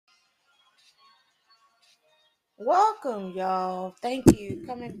Welcome, y'all. Thank you.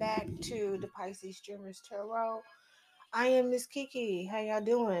 Coming back to the Pisces Dreamers Tarot. I am Miss Kiki. How y'all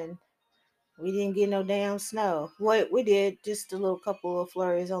doing? We didn't get no damn snow. What we did, just a little couple of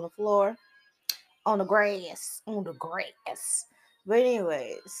flurries on the floor, on the grass. But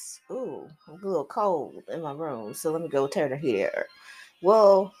anyways, I'm a little cold in my room, so let me go turn the heater.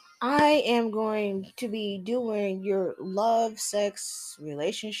 Well, I am going to be doing your love, sex,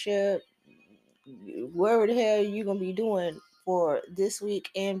 relationship, wherever the hell you gonna be doing for this week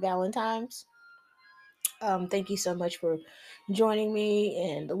and Valentine's. Thank you so much for joining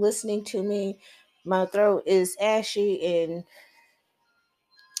me and listening to me. My throat is ashy and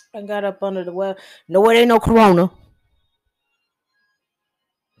I got up under the well. No, it ain't no corona.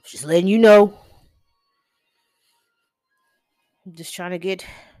 Just letting you know. I'm just trying to get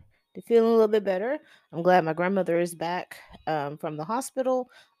to feeling a little bit better. I'm glad my grandmother is back from the hospital.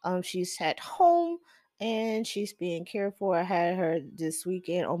 She's at home and she's being cared for. I had her this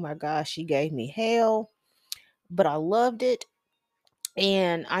weekend. Oh my gosh, she gave me hell, but I loved it.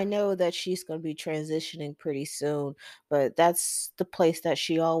 And I know that she's going to be transitioning pretty soon, but that's the place that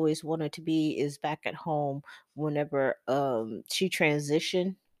she always wanted to be, is back at home whenever she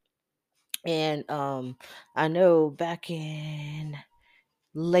transitioned. And I know back in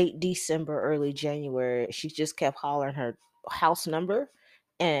late December, early January, she just kept hollering her house number.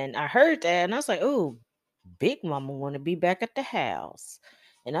 And I heard that and I was like, oh, Big Mama want to be back at the house.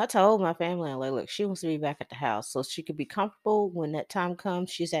 And I told my family, I'm like, look, she wants to be back at the house so she could be comfortable when that time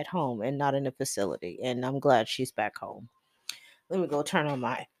comes. She's at home and not in a facility. And I'm glad she's back home. Let me go turn on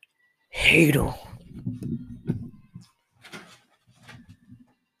my heater.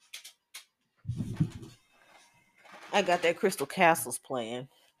 I got that Crystal Castles playing.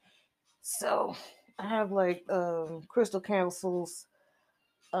 So I have like Crystal Castles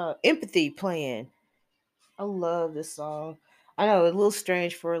Empathy playing. I love this song. I know it's a little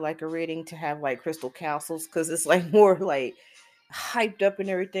strange for like a reading to have like Crystal Castles because it's like more like hyped up and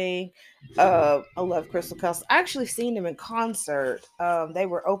everything. I love Crystal Castles. I actually seen them in concert. They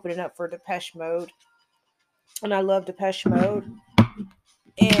were opening up for Depeche Mode, and I love Depeche Mode.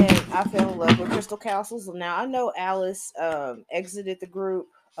 And I fell in love with Crystal Castles. Now I know Alice exited the group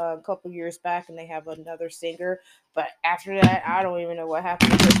a couple years back, and they have another singer. But after that, I don't even know what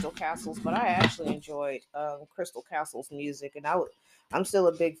happened to Crystal Castles. But I actually enjoyed Crystal Castles music, and I'm still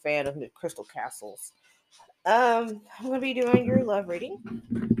a big fan of Crystal Castles. I'm gonna be doing your love reading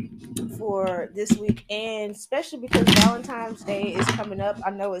for this week, and especially because Valentine's Day is coming up.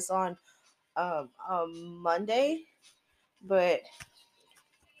 I know it's on Monday, but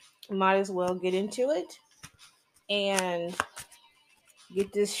might as well get into it and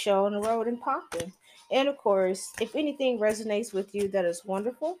get this show on the road and popping. And of course, if anything resonates with you, that is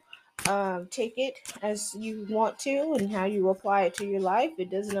wonderful. Take it as you want to and how you apply it to your life.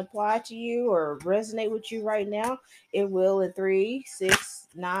 It doesn't apply to you or resonate with you right now. It will in 3, 6,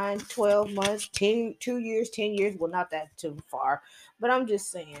 9, 12 months, 10, 2 years, 10 years. Well, not that too far, but I'm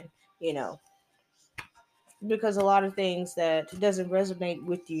just saying, you know, because a lot of things that doesn't resonate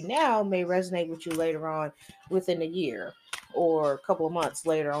with you now may resonate with you later on within a year or a couple of months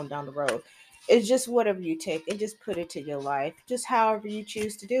later on down the road. It's just whatever you take and just put it to your life, just however you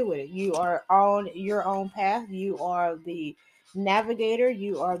choose to do it. You are on your own path. You are the navigator.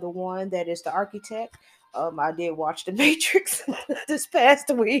 You are the one that is the architect. I did watch The Matrix this past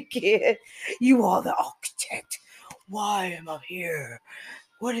weekend. You are the architect. Why am I here?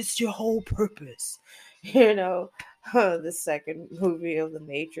 What is your whole purpose? You know, the second movie of The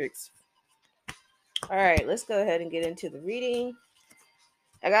Matrix. All right, let's go ahead and get into the reading.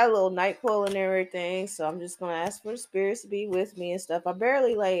 I got a little night quill and everything, so I'm just gonna ask for the spirits to be with me and stuff. I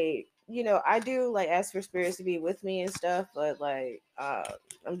barely like, I do like ask for spirits to be with me and stuff, but like,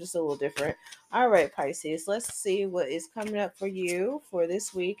 I'm just a little different. All right, Pisces, let's see what is coming up for you for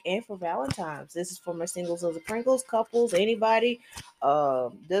this week and for Valentine's. This is for my singles of the Pringles, couples, anybody.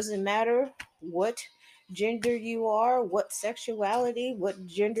 Doesn't matter what gender you are, what sexuality, what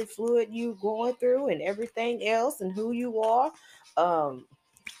gender fluid you going through, and everything else, and who you are. Um,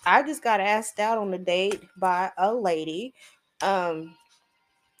 I just got asked out on a date by a lady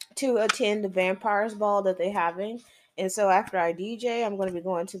to attend the vampires ball that they're having. And so after I DJ, I'm going to be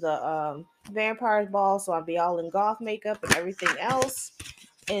going to the vampires ball. So I'll be all in goth makeup and everything else.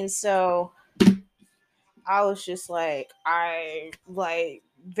 And so I was just like, I like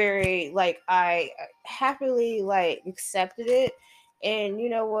very, like, I happily like accepted it. And you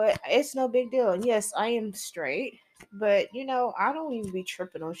know what? It's no big deal. And yes, I am straight, but I don't even be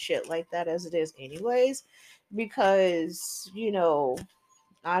tripping on shit like that as it is, anyways, because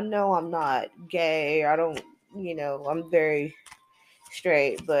I know I'm not gay. I don't. I'm very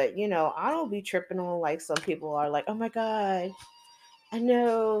straight, but I don't be tripping on like some people are like, oh my god, I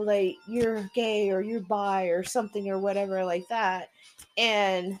know like you're gay or you're bi or something or whatever like that.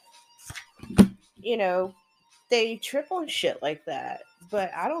 And, you know, they trip on shit like that.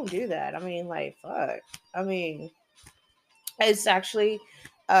 But I don't do that. I mean, like, fuck. I mean, it's actually,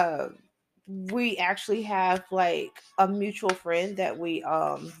 uh, we actually have like a mutual friend that we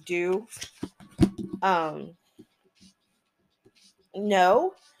do um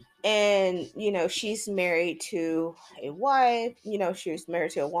know. And she's married to a wife. She was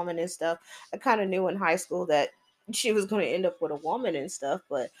married to a woman and stuff. I kind of knew in high school that she was going to end up with a woman and stuff,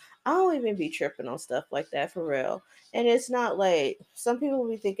 but I don't even be tripping on stuff like that for real. And it's not like some people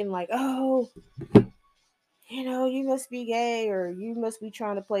be thinking like, oh, you must be gay or you must be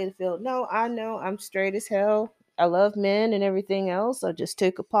trying to play the field. No, I know I'm straight as hell. I love men and everything else. I just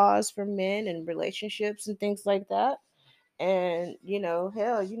took a pause from men and relationships and things like that. And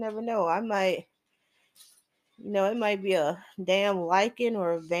hell, you never know. I might, it might be a damn lichen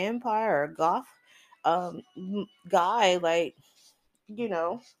or a vampire or a goth guy. Like, you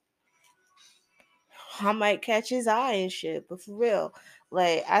know, I might catch his eye and shit. But for real,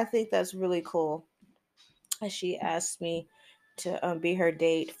 like, I think that's really cool. And she asked me to be her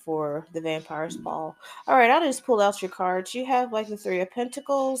date for the vampire's ball. All right, I just pulled out your cards. You have like the Three of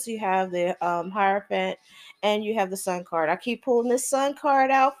Pentacles, you have the Hierophant, and you have the Sun card. I keep pulling this Sun card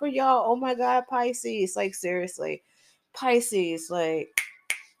out for y'all. Oh my God, Pisces! Like seriously, Pisces, like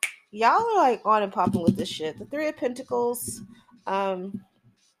y'all are like on and popping with this shit. The Three of Pentacles, um,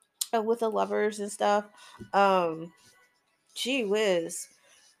 with the lovers and stuff. Um, Gee whiz,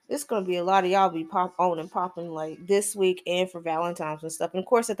 it's gonna be a lot of y'all be pop on and popping like this week and for Valentine's and stuff. And of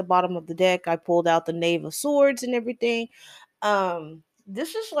course, at the bottom of the deck, I pulled out the Knave of Swords and everything.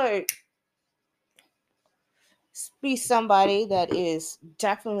 This is like be somebody that is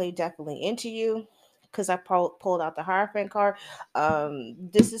definitely into you. Because I pulled out the Hierophant card.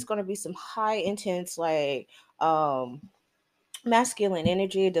 This is gonna be some high intense like masculine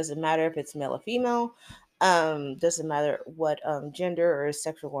energy. It doesn't matter if it's male or female. Doesn't matter what gender or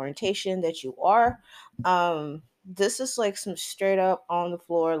sexual orientation that you are. This is like some straight up on the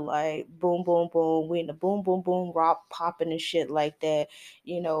floor, like boom, boom, boom, we in the boom, boom, boom, rock popping and shit like that,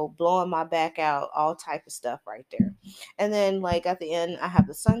 blowing my back out, all type of stuff right there. And then like at the end, I have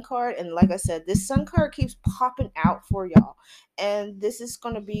the Sun card, and like I said, this Sun card keeps popping out for y'all. And this is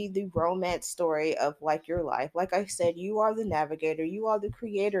going to be the romance story of like your life. Like I said, you are the navigator, you are the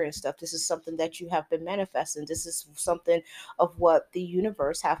creator and stuff. This is something that you have been manifesting. This is something of what the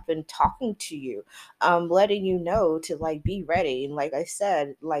universe have been talking to you, letting you know to like be ready. And like I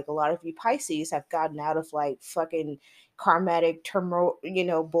said, like a lot of you Pisces have gotten out of like fucking karmatic turmoil,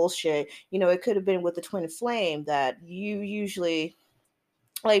 bullshit. It could have been with the twin flame that you usually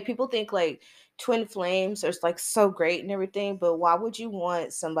like people think like twin flames are like so great and everything, but why would you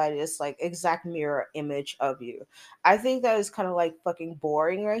want somebody that's like exact mirror image of you? I think that is kind of like fucking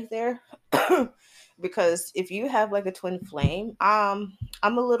boring right there. Because if you have like a twin flame, I'm a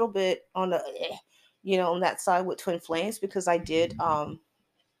little bit on the on that side with twin flames, because I did I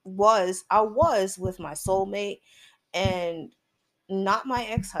was with my soulmate, and not my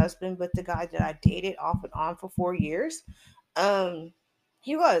ex-husband, but the guy that I dated off and on for 4 years. um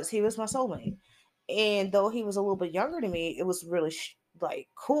he was my soulmate. And though he was a little bit younger than me, it was really like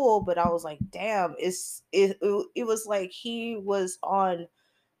cool, but I was like, damn, it was like he was on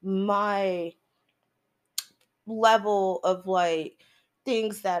my level of like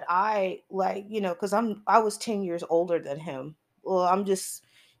things that I like, because I was 10 years older than him. Well, I'm just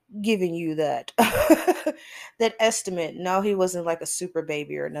giving you that that estimate. No, he wasn't like a super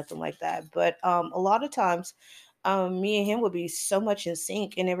baby or nothing like that. But a lot of times, me and him would be so much in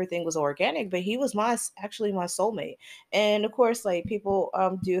sync and everything was organic. But he was actually my soulmate. And of course, like people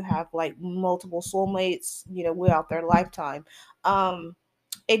do have like multiple soulmates, without their lifetime.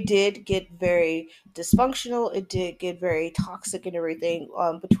 It did get very dysfunctional. It did get very toxic and everything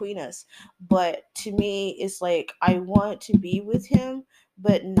between us. But to me, it's like I want to be with him,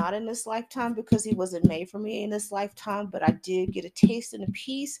 but not in this lifetime, because he wasn't made for me in this lifetime. But I did get a taste and a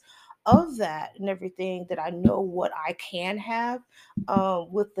piece of that and everything, that I know what I can have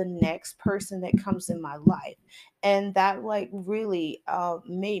with the next person that comes in my life. And that like really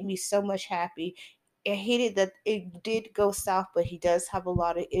made me so much happy. I hated that it did go south, but he does have a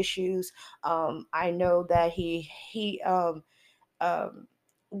lot of issues. I know that he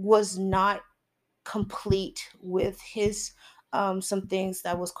was not complete with his some things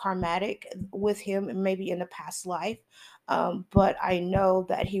that was karmatic with him, and maybe in a past life. But I know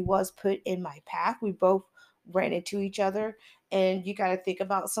that he was put in my path. We both ran into each other. And you got to think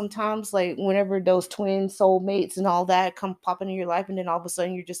about sometimes, like, whenever those twin soulmates and all that come popping in your life, and then all of a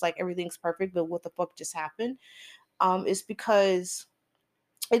sudden you're just like, everything's perfect, but what the fuck just happened? It's because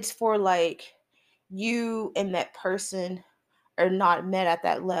it's for like you and that person are not met at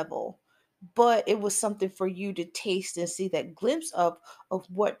that level, but it was something for you to taste and see that glimpse of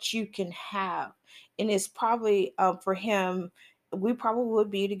what you can have. And it's probably for him, we probably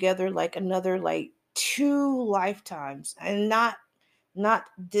would be together like another like 2 lifetimes, and not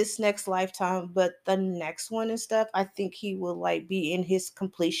this next lifetime, but the next one and stuff. I think he will like be in his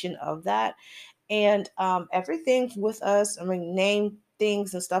completion of that. And everything with us, I mean, name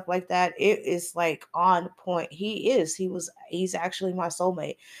things and stuff like that, it is like on point. He's actually my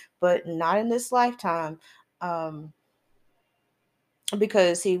soulmate, but not in this lifetime.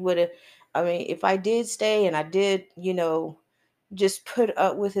 Because he would have, I mean, if I did stay and I did, just put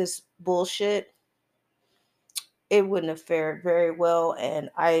up with his bullshit, it wouldn't have fared very well. And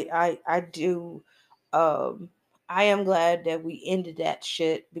I do, um I am glad that we ended that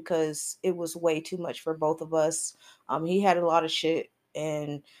shit, because it was way too much for both of us. He had a lot of shit,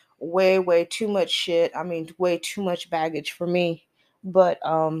 and way too much shit. I mean, way too much baggage for me. But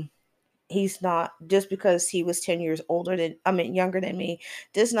he's not, just because he was 10 years older than, I mean, younger than me,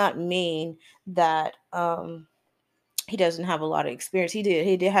 does not mean that he doesn't have a lot of experience. He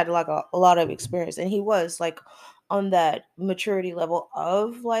did had like a lot of experience, and he was like on that maturity level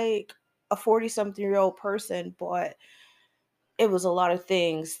of like a 40 something year old person. But it was a lot of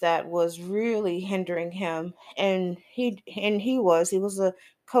things that was really hindering him, and he was a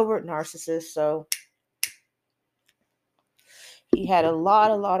covert narcissist. So he had a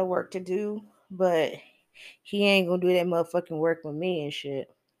lot of work to do, but he ain't gonna do that motherfucking work with me and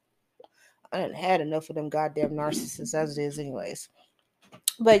shit. I done had enough of them goddamn narcissists as it is, anyways.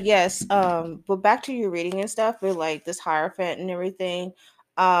 But yes, but back to your reading and stuff with like this hierophant and everything.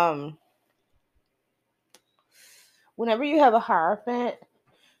 Um, Whenever you have a hierophant,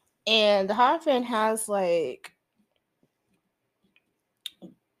 and the hierophant has like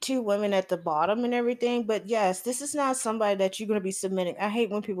two women at the bottom and everything. But yes, this is not somebody that you're gonna be submitting. I hate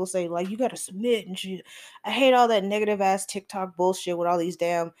when people say like you gotta submit and shit. I hate all that negative ass TikTok bullshit with all these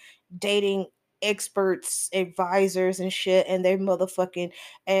damn dating experts, advisors and shit, and their motherfucking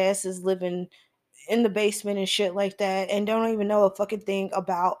asses living in the basement and shit like that, and don't even know a fucking thing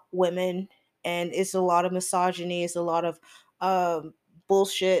about women. And it's a lot of misogyny, it's a lot of um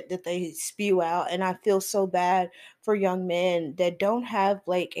bullshit that they spew out. And I feel so bad for young men that don't have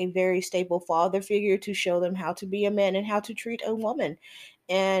like a very stable father figure to show them how to be a man and how to treat a woman.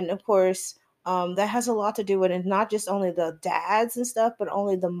 And of course, that has a lot to do with it, not just only the dads and stuff, but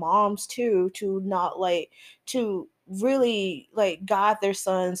only the moms too, to not like to really like guide their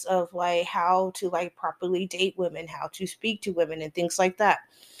sons of like how to like properly date women, how to speak to women and things like that.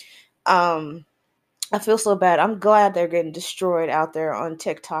 um I feel so bad. I'm glad they're getting destroyed out there on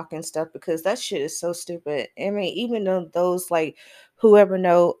TikTok and stuff, because that shit is so stupid. I mean, even though those like whoever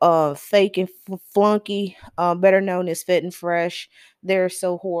know fake and flunky, better known as fit and fresh, they're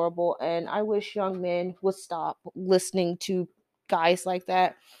so horrible. And I wish young men would stop listening to guys like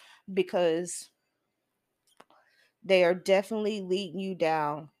that, because they are definitely leading you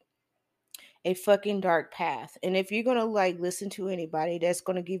down a fucking dark path. And if you're gonna like listen to anybody that's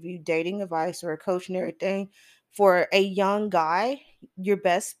gonna give you dating advice or a coach and everything for a young guy, your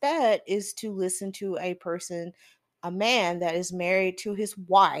best bet is to listen to a person, a man that is married to his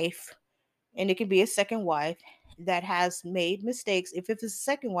wife, and it can be a second wife that has made mistakes. If it's a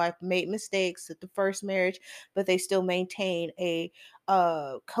second wife, made mistakes at the first marriage, but they still maintain a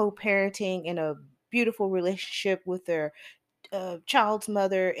co-parenting and a beautiful relationship with their child's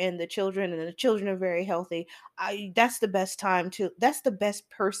mother and the children are very healthy. I That's the best time to, that's the best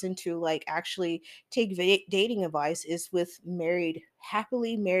person to like actually take dating advice, is with married,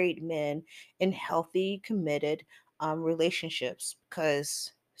 happily married men in healthy, committed relationships.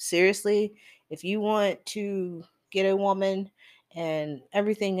 Because seriously, if you want to get a woman and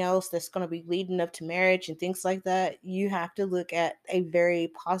everything else that's going to be leading up to marriage and things like that, you have to look at a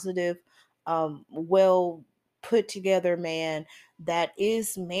very positive, well put together man that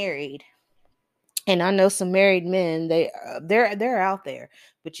is married. And I know some married men, they're out there,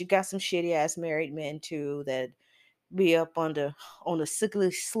 but you got some shitty ass married men too that be up on the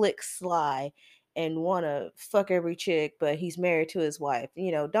sickly slick sly and want to fuck every chick, but he's married to his wife.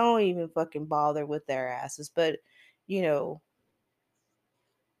 Don't even fucking bother with their asses. But you know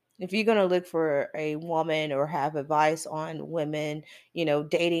if you're going to look for a woman or have advice on women,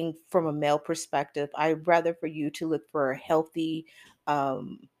 dating from a male perspective, I'd rather for you to look for a healthy,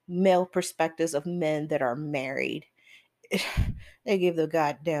 male perspectives of men that are married. They give the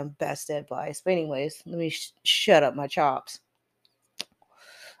goddamn best advice. But anyways, let me shut up my chops.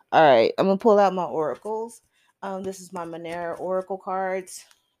 All right, I'm gonna pull out my oracles. This is my Monera oracle cards.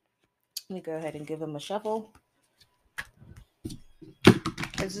 Let me go ahead and give them a shuffle.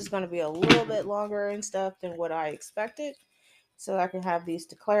 This is going to be a little bit longer and stuff than what I expected, so I can have these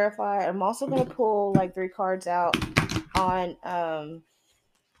to clarify. I'm also going to pull like 3 cards out on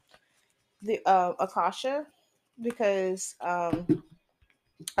the Akasha, because I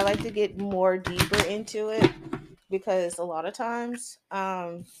like to get more deeper into it, because a lot of times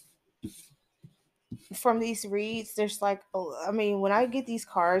from these reads, there's like, I mean, when I get these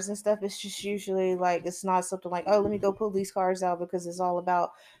cards and stuff, it's just usually like, it's not something like, oh, let me go pull these cards out because it's all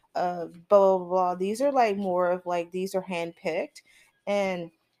about blah blah blah. These are like more of like, these are handpicked,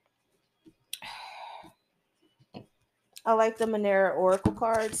 and I like the Monera Oracle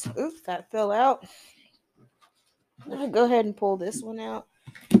cards. Oops, that fell out. I'll go ahead and pull this one out.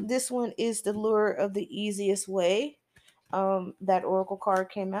 This one is the lure of the easiest way. That Oracle card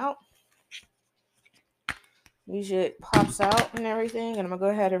came out. Usually it pops out and everything, and I'm gonna go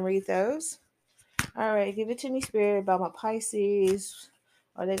ahead and read those. All right, give it to me, Spirit, about my Pisces.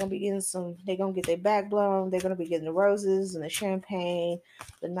 Are they gonna be getting some? They gonna get their back blown. They're gonna be getting the roses and the champagne,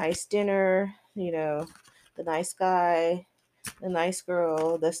 the nice dinner. The nice guy, the nice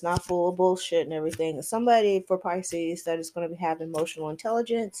girl that's not full of bullshit and everything. Somebody for Pisces that is going to have emotional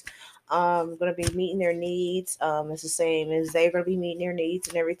intelligence, going to be meeting their needs. It's the same as they're going to be meeting their needs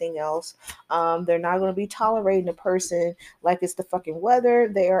and everything else. They're not going to be tolerating a person like it's the fucking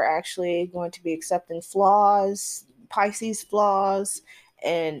weather. They are actually going to be accepting flaws, Pisces flaws,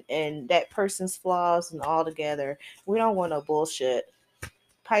 and that person's flaws, and all together. We don't want no bullshit.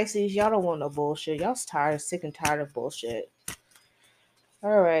 Pisces, y'all don't want no bullshit. Y'all sick and tired of bullshit.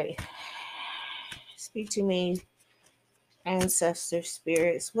 All right. Speak to me, ancestor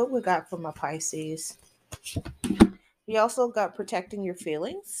spirits. What we got for my Pisces? We also got protecting your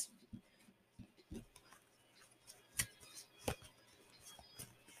feelings.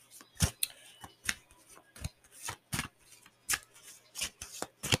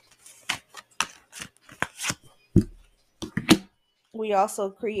 We also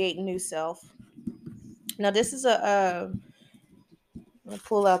create new self. Now this is I'll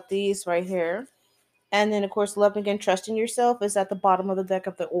pull out these right here. And then of course, loving and trusting yourself is at the bottom of the deck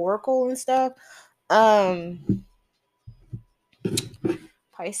of the oracle and stuff.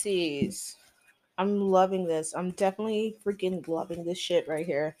 Pisces. I'm loving this. I'm definitely freaking loving this shit right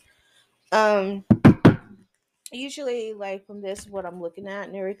here. Um Usually, like, from this, what I'm looking at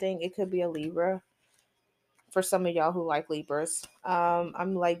and everything, it could be a Libra for some of y'all who like Libras.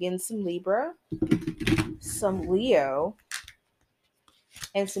 I'm liking some Libra, some Leo,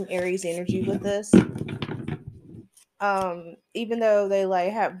 and some Aries energy with this. Even though they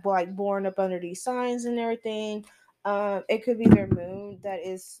like have like born up under these signs and everything, it could be their moon that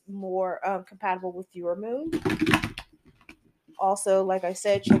is more compatible with your moon. Also, like I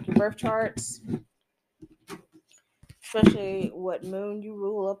said, check your birth charts, especially what moon you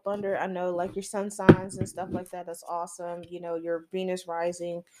rule up under. I know, like, your sun signs and stuff like that. That's awesome. Your Venus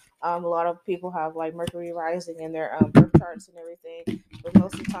rising. A lot of people have like Mercury rising in their birth charts and everything. But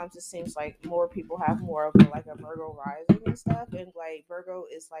most of the times, it seems like more people have more of like a Virgo rising and stuff. And like Virgo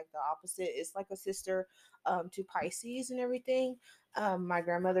is like the opposite. It's like a sister to Pisces and everything. My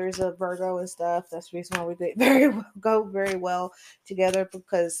grandmother is a Virgo and stuff. That's the reason why we go very well together,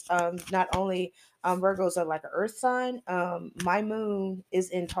 because not only Virgos are like an earth sign. My moon is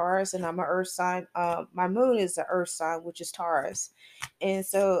in Taurus, and I'm an earth sign. My moon is an earth sign, which is Taurus. And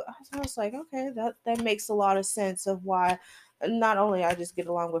so I was like, okay, that makes a lot of sense of why not only I just get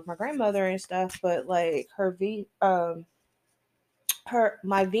along with my grandmother and stuff, but like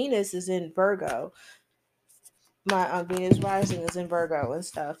my Venus is in Virgo. My Venus rising is in Virgo and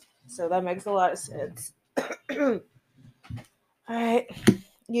stuff. So that makes a lot of sense. All right.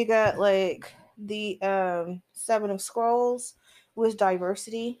 You got like the 7 of Scrolls with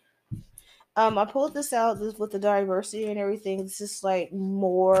diversity. I pulled this out with the diversity and everything. This is like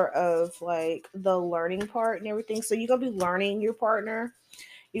more of like the learning part and everything. So you're gonna be learning your partner.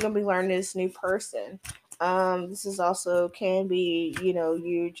 You're gonna be learning this new person. This is also can be,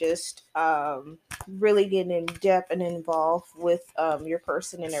 you just really getting in depth and involved with your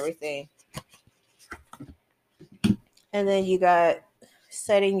person and everything. And then you got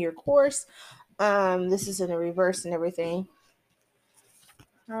setting your course. This is in the reverse and everything.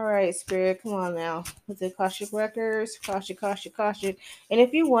 All right, Spirit, come on now with the Akashic records, Akashic. And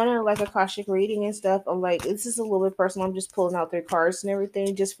if you want to like Akashic reading and stuff, I'm like, this is a little bit personal. I'm just pulling out their cards and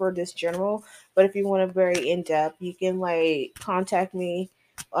everything just for this general. But if you want to very in depth, you can like contact me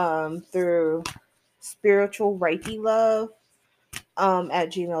through spiritual Reiki love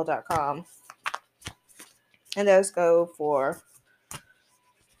at gmail.com. And those go for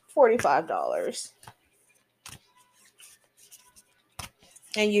 $45.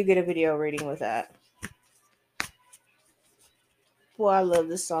 And you get a video reading with that. Boy, I love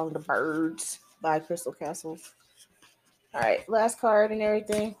this song, The Birds by Crystal Castles. All right, last card and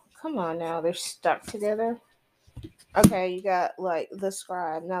everything. Come on now, they're stuck together. Okay, you got like the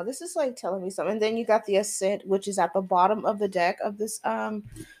scribe. Now this is like telling me something. And then you got the ascent, which is at the bottom of the deck of this of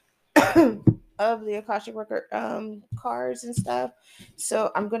the Akashic record cards and stuff. So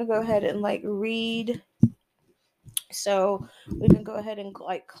I'm gonna go ahead and like read, so we can go ahead and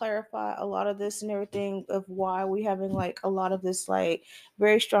like clarify a lot of this and everything of why we having like a lot of this like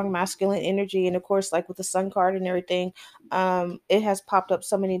very strong masculine energy. And of course, like with the sun card and everything, it has popped up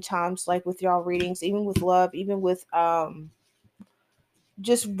so many times, like with y'all readings, even with love, even with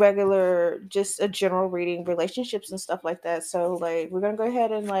just regular, just a general reading, relationships and stuff like that. So like we're gonna go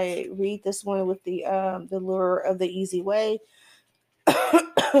ahead and like read this one with the lure of the easy way.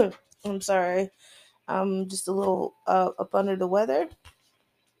 I'm sorry, I'm just a little up under the weather.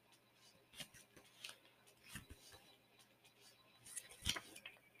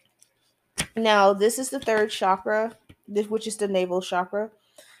 Now, this is the third chakra, which is the navel chakra.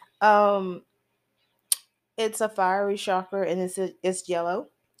 Um, it's a fiery chakra, and it's yellow.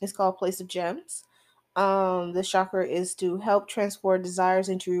 It's called Place of Gems. The chakra is to help transform desires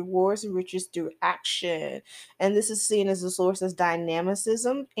into rewards and riches through action, and this is seen as a source of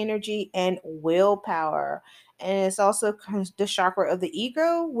dynamicism, energy, and willpower. And it's also the chakra of the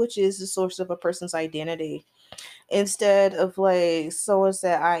ego, which is the source of a person's identity. Instead of like someone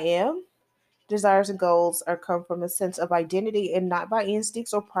said, "I am." Desires and goals are come from a sense of identity and not by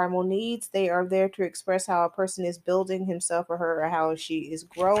instincts or primal needs. They are there to express how a person is building himself or her or how she is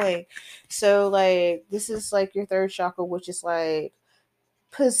growing. So like this is like your third chakra, which is like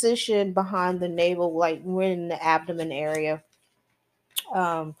positioned behind the navel, like we're in the abdomen area.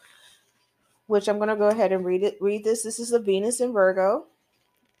 Um, which I'm gonna go ahead and read it. Read this. This is the Venus in Virgo,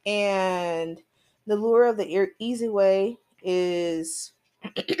 and the lure of the easy way is.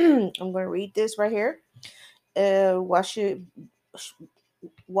 I'm gonna read this right here.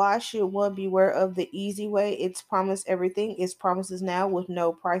 Why should one beware of the easy way? It's promised everything. It's promises now with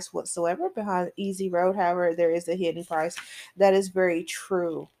no price whatsoever. Behind easy road, however, there is a hidden price. That is very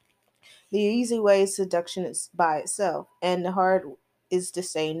true. The easy way is seduction is by itself, and the hard is to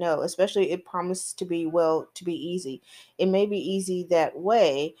say no, especially it promises to be to be easy. It may be easy that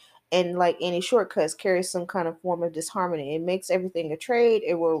way, and like any shortcuts carries some kind of form of disharmony. It makes everything a trade.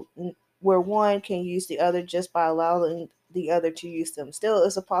 It will where one can use the other just by allowing the other to use them. Still,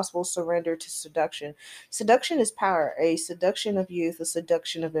 it's a possible surrender to seduction. Seduction is power, a seduction of youth, a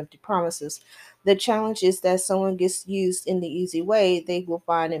seduction of empty promises. The challenge is that someone gets used in the easy way, they will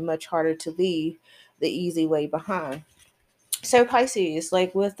find it much harder to leave the easy way behind. So Pisces,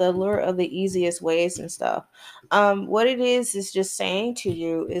 like with the lure of the easiest ways and stuff, what it is just saying to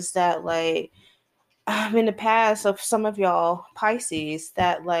you is that like in the past of some of y'all Pisces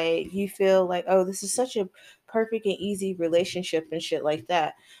that like you feel like, oh, this is such a perfect and easy relationship and shit like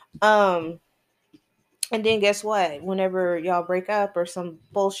that. Um and then guess what? Whenever y'all break up or some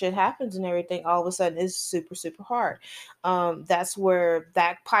bullshit happens and everything, all of a sudden it's super, super hard. That's where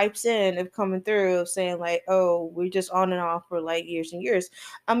that pipes in of coming through of saying like, oh, we're just on and off for like years and years.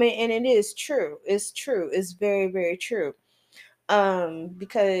 I mean, and it is true. It's true. It's very, very true.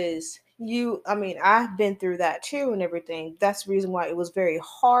 Because I mean, I've been through that too and everything. That's the reason why it was very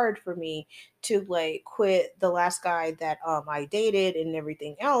hard for me to like quit the last guy that I dated and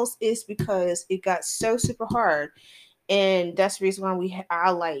everything else, is because it got so super hard. And that's the reason why I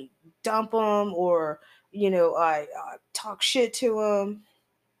like dump him, or I talk shit to him,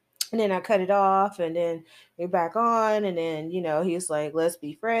 and then I cut it off, and then we're back on, and then he's like, let's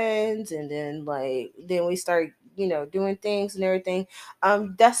be friends, and then we start doing things and everything.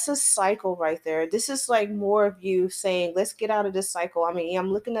 That's a cycle right there. This is like more of you saying, let's get out of this cycle. I mean,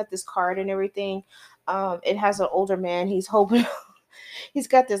 I'm looking at this card and everything. It has an older man. He's hoping he's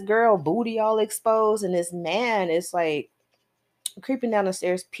got this girl booty all exposed, and this man is like creeping down the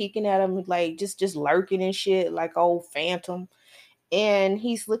stairs, peeking at him, like just lurking and shit, like old phantom. And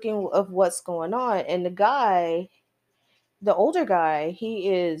he's looking of what's going on. And the older guy, he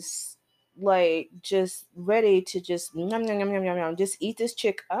is. like just ready to just yum, yum, yum, yum, yum, yum, just eat this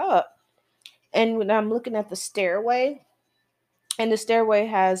chick up. And when I'm looking at the stairway, and the stairway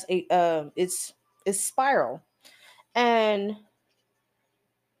has a it's spiral, and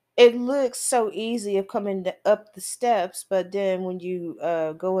it looks so easy of coming up the steps, but then when you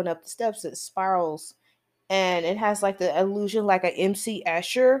going up the steps, it spirals, and it has like the illusion like a MC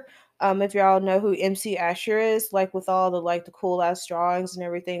Escher. If y'all know who MC Escher is, like with all the like the cool ass drawings and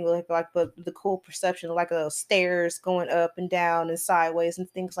everything, like the cool perception, like stairs going up and down and sideways and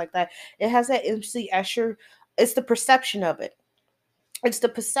things like that. It has that MC Escher. It's the perception of it. It's the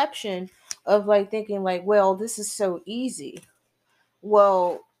perception of like thinking like, well, this is so easy.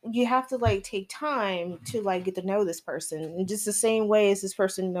 Well, you have to like take time to like get to know this person, and just the same way as this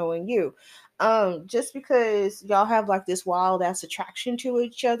person knowing you. Just because y'all have like this wild ass attraction to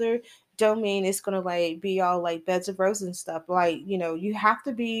each other don't mean it's gonna like be all like beds of roses and stuff. Like, you have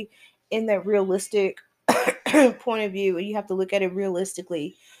to be in that realistic point of view, and you have to look at it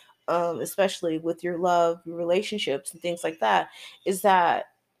realistically. Especially with your love, your relationships and things like that, is that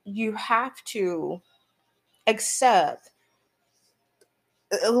you have to accept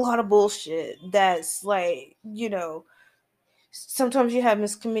a lot of bullshit that's like, sometimes you have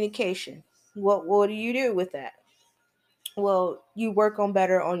miscommunication. What do you do with that? Well, you work on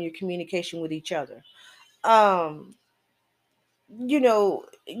better on your communication with each other. um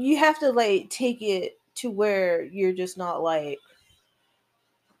you have to like take it to where you're just not like,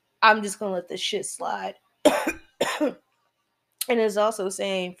 I'm just gonna let this shit slide. And it's also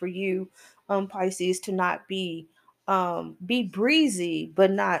saying for you, Pisces, to not be breezy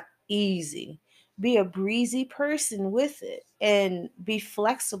but not easy. Be a breezy person with it and be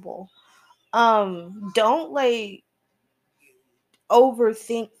flexible. Don't like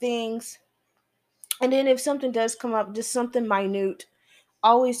overthink things. And then if something does come up, just something minute,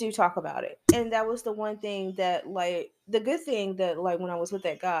 always do talk about it. And that was the one thing that, like, the good thing that, like, when I was with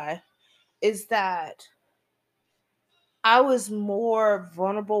that guy, is that I was more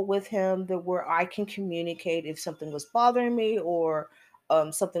vulnerable with him, that where I can communicate if something was bothering me, or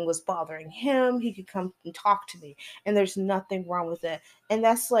something was bothering him, he could come and talk to me, and there's nothing wrong with that. And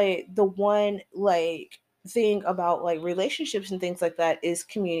that's like the one like thing about like relationships and things like that is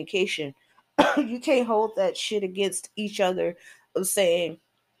communication. You can't hold that shit against each other of saying,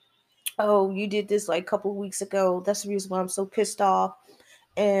 "Oh, you did this like a couple weeks ago. That's the reason why I'm so pissed off,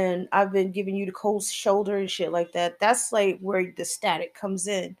 and I've been giving you the cold shoulder and shit like that." That's like where the static comes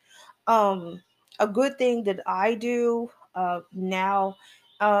in. Um, a good thing that I do now,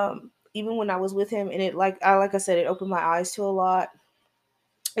 even when I was with him, and it like I said, it opened my eyes to a lot.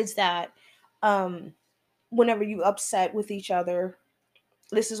 Is that um, whenever you upset with each other,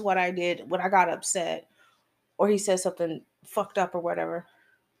 this is what I did when I got upset, or he said something fucked up or whatever.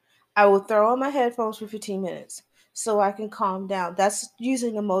 I will throw on my headphones for 15 minutes so I can calm down. That's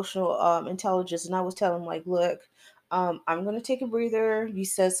using emotional intelligence. And I was telling him, like, look, I'm going to take a breather. You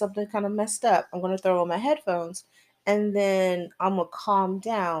said something kind of messed up. I'm going to throw on my headphones, and then I'm going to calm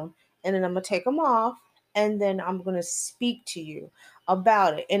down, and then I'm going to take them off, and then I'm going to speak to you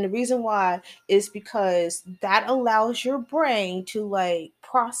about it. And the reason why is because that allows your brain to like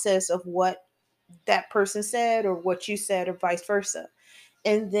process of what that person said or what you said, or vice versa.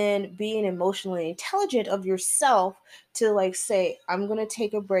 And then being emotionally intelligent of yourself to like say, I'm going to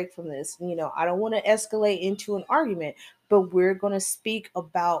take a break from this. I don't want to escalate into an argument, but we're going to speak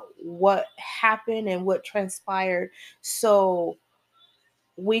about what happened and what transpired, so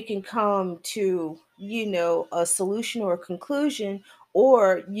we can come to, a solution or a conclusion,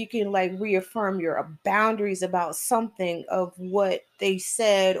 or you can like reaffirm your boundaries about something of what they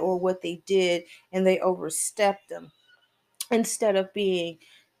said or what they did, and they overstepped them, instead of being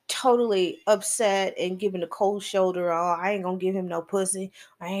totally upset and giving a cold shoulder. Oh, I ain't gonna give him no pussy.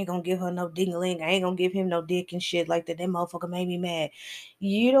 I ain't gonna give her no dingling. I ain't gonna give him no dick and shit like that. That motherfucker made me mad.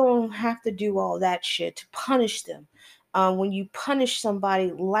 You don't have to do all that shit to punish them. When you punish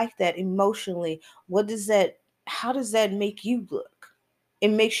somebody like that emotionally, what does that? How does that make you look? It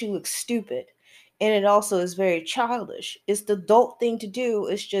makes you look stupid. And it also is very childish. It's the adult thing to do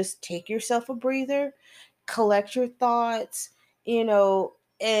is just take yourself a breather, collect your thoughts, you know,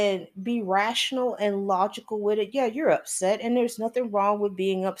 and be rational and logical with it. Yeah, you're upset, and there's nothing wrong with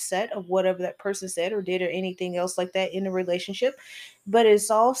being upset of whatever that person said or did or anything else like that in a relationship. But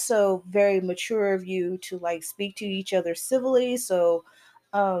it's also very mature of you to like speak to each other civilly, so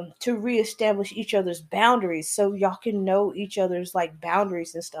to reestablish each other's boundaries so y'all can know each other's like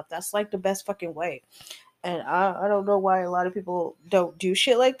boundaries and stuff. That's like the best fucking way. And I don't know why a lot of people don't do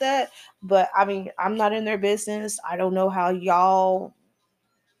shit like that. But I mean, I'm not in their business. I don't know how y'all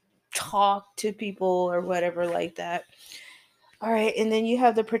talk to people or whatever like that. All right, and then you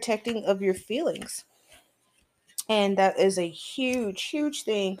have the protecting of your feelings, and that is a huge, huge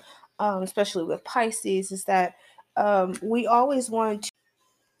thing, especially with Pisces, is that we always want to.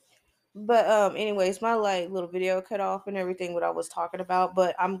 But anyways, my like little video cut off and everything what I was talking about,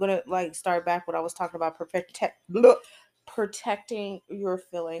 but I'm gonna like start back what I was talking about protecting your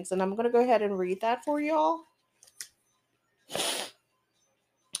feelings, and I'm gonna go ahead and read that for y'all.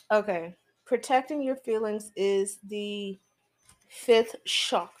 Okay, protecting your feelings is the fifth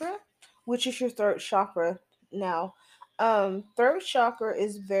chakra, which is your third chakra now. Third chakra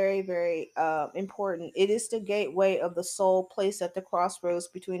is very, very important. It is the gateway of the soul, placed at the crossroads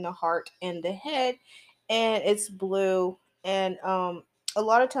between the heart and the head, and it's blue. And a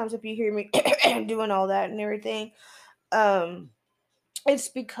lot of times, if you hear me doing all that and everything, um, it's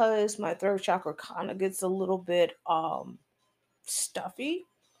because my third chakra kind of gets a little bit stuffy,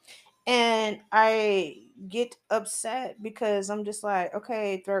 and I get upset because I'm just like,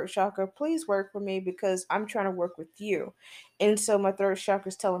 okay, third chakra, please work for me because I'm trying to work with you. And so my third chakra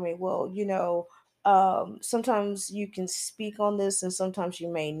is telling me, well, sometimes you can speak on this and sometimes you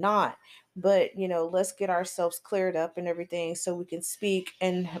may not. But, let's get ourselves cleared up and everything so we can speak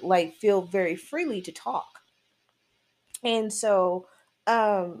and like feel very freely to talk. And so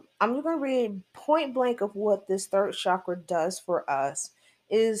I'm going to read point blank of what this third chakra does for us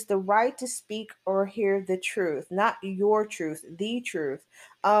is the right to speak or hear the truth, not your truth, the truth.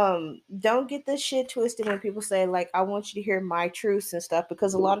 Don't get this shit twisted when people say like I want you to hear my truths and stuff,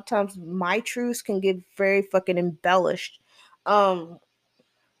 because a lot of times my truths can get very fucking embellished. Um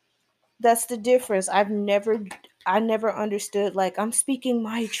that's the difference. I never understood like I'm speaking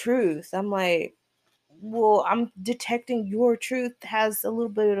my truth. I'm like, well, I'm detecting your truth has a little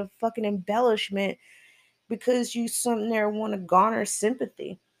bit of fucking embellishment because you something there want to garner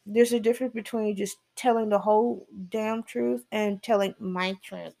sympathy. There's a difference between just telling the whole damn truth and telling my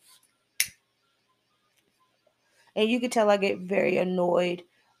truth. And you can tell I get very annoyed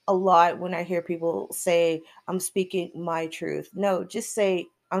a lot when I hear people say I'm speaking my truth. No, just say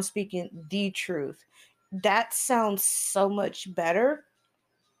I'm speaking the truth. That sounds so much better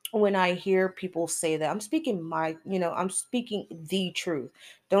when I hear people say that. I'm speaking the truth.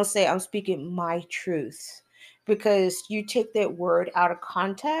 Don't say I'm speaking my truth, because you take that word out of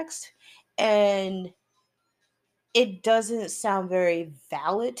context and it doesn't sound very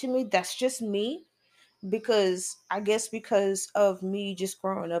valid to me. That's just me, because I guess because of me just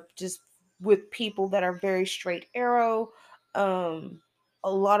growing up just with people that are very straight arrow. Um, a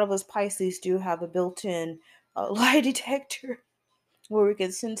lot of us Pisces do have a built-in lie detector where we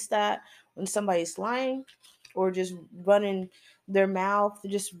can sense that when somebody's lying or just running their mouth,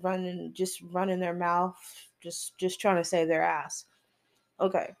 just running their mouth, just trying to save their ass.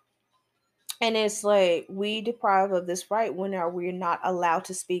 Okay. And it's like we deprive of this right when we're not allowed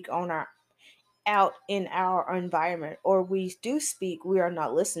to speak on our out in our environment, or we do speak, we are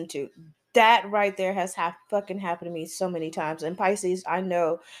not listened to. That right there has fucking happened to me so many times. And Pisces, I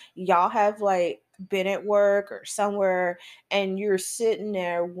know y'all have like been at work or somewhere and you're sitting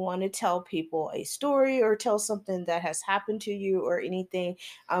there want to tell people a story or tell something that has happened to you or anything,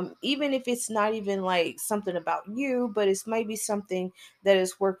 even if it's not even like something about you, but it's maybe something that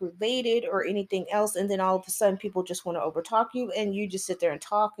is work related or anything else, and then all of a sudden people just want to overtalk you and you just sit there and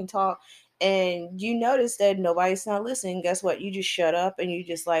talk and talk, and you notice that nobody's not listening. Guess what? You just shut up and you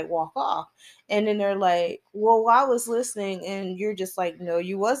just like walk off. And then they're like, well, I was listening. And you're just like, no,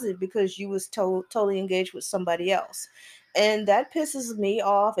 you wasn't, because you was totally engaged with somebody else. And that pisses me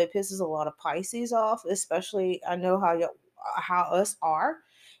off. It pisses a lot of Pisces off, especially I know how us are.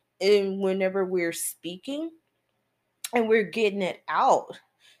 And whenever we're speaking and we're getting it out,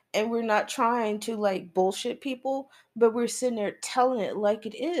 and we're not trying to like bullshit people, but we're sitting there telling it like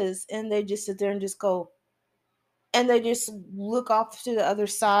it is, and they just sit there and just go, and they just look off to the other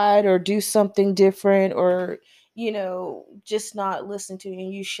side or do something different, or just not listen to you,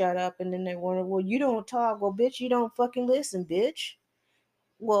 and you shut up, and then they wonder, well, you don't talk. Well, bitch, you don't fucking listen, bitch.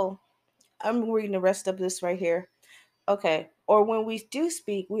 Well, I'm reading the rest of this right here. Okay. Or when we do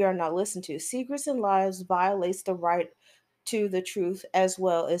speak, we are not listened to. Secrets and lies violates the right to the truth, as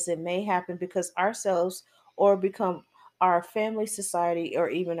well as it may happen because ourselves or become our family, society, or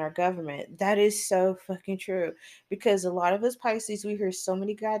even our government. That is so fucking true. Because a lot of us Pisces, we hear so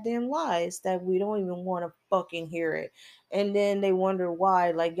many goddamn lies that we don't even want to fucking hear it. And then they wonder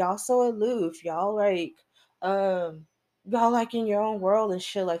why. Like, y'all so aloof. Y'all like in your own world and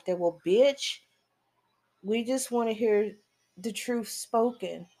shit like that. Well, bitch, we just want to hear the truth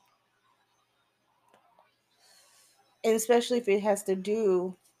spoken. And especially if it has to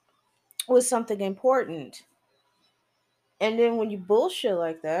do with something important. And then when you bullshit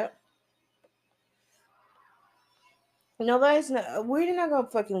like that, we're not gonna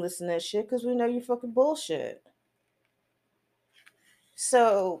fucking listen to that shit because we know you fucking bullshit.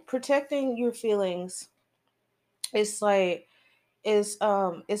 So protecting your feelings is like is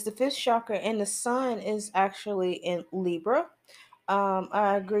the fifth chakra, and the sun is actually in Libra.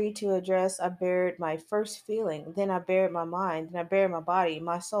 I agreed to address. I buried my first feeling, then I buried my mind, then I buried my body,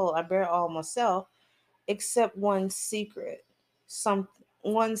 my soul. I buried all myself except one secret, some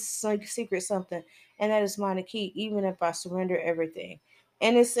secret something, and that is mine to keep, even if I surrender everything.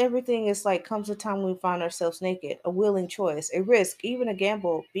 And it's everything is like comes a time when we find ourselves naked, a willing choice, a risk, even a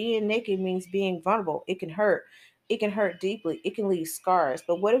gamble. Being naked means being vulnerable. It can hurt. It can hurt deeply. It can leave scars.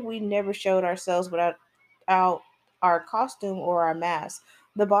 But what if we never showed ourselves without out our costume or our mask?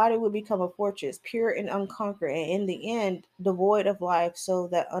 The body would become a fortress, pure and unconquered, and in the end, devoid of life, so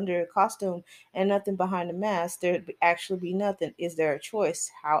that under a costume and nothing behind the mask, there'd actually be nothing. Is there a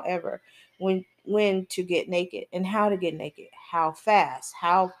choice, however, when to get naked and how to get naked, how fast,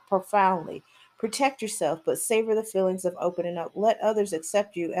 how profoundly? Protect yourself, but savor the feelings of opening up. Let others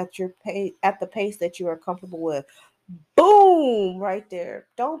accept you at your pace, at the pace that you are comfortable with. Boom, right there.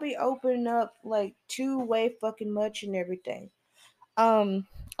 Don't be opening up like too way fucking much and everything. I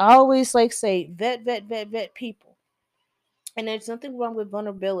always like say vet people, and there's nothing wrong with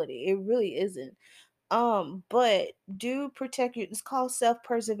vulnerability. It really isn't. But do protect you. It's called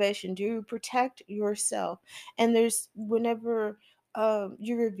self-preservation. Do protect yourself. And there's whenever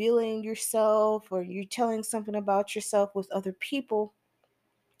you're revealing yourself or you're telling something about yourself with other people,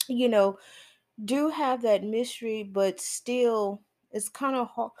 you know, do have that mystery, but still it's kind of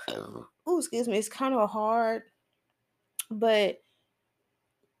hard. Oh, excuse me, it's kind of hard, but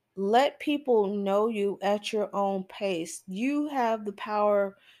let people know you at your own pace. You have the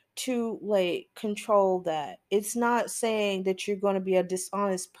power to like control that. It's not saying that you're going to be a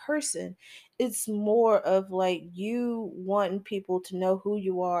dishonest person. It's more of like you wanting people to know who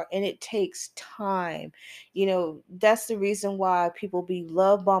you are, and it takes time. That's the reason why people be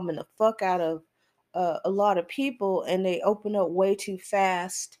love bombing the fuck out of a lot of people, and they open up way too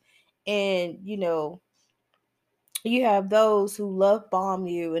fast. And you have those who love bomb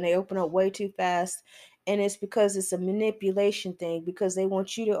you and they open up way too fast, and it's because it's a manipulation thing, because they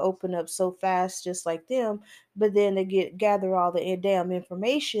want you to open up so fast just like them. But then they gather all the damn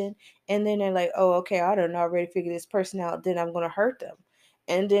information, and then they're like, oh, okay, I don't already figure this person out, then I'm gonna hurt them.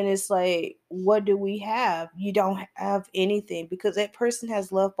 And then it's like, what do we have? You don't have anything, because that person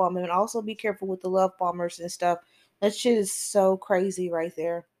has love bombing. And also be careful with the love bombers and stuff. That shit is so crazy right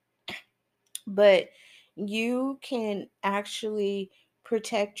there. But you can actually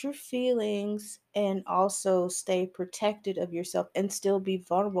protect your feelings and also stay protected of yourself and still be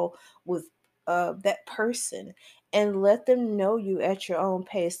vulnerable with that person, and let them know you at your own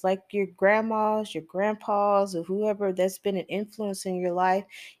pace, like your grandmas, your grandpas, or whoever that's been an influence in your life.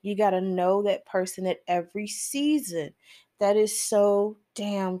 You got to know that person at every season. That is so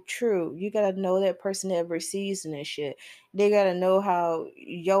damn true. You got to know that person every season and shit. They gotta know how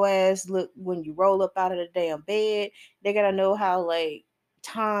your ass look when you roll up out of the damn bed. They gotta know how like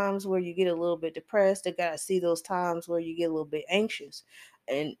times where you get a little bit depressed. They gotta see those times where you get a little bit anxious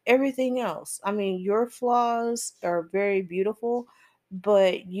and everything else. I mean, your flaws are very beautiful,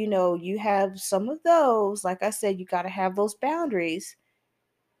 but you have some of those. Like I said, you gotta have those boundaries.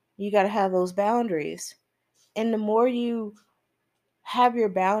 You gotta have those boundaries. And the more you have your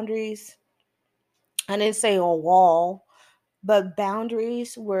boundaries, I didn't say a wall, but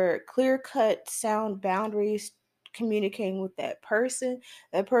boundaries were clear cut, sound boundaries, communicating with that person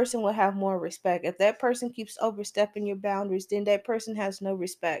will have more respect. If that person keeps overstepping your boundaries, then that person has no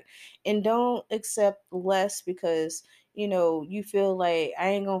respect. And don't accept less because you feel like I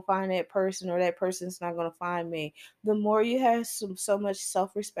ain't gonna find that person, or that person's not gonna find me. The more you have so much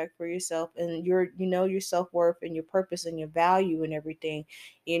self-respect for yourself, and your self-worth and your purpose and your value and everything,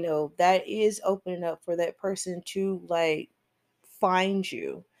 that is opening up for that person to like find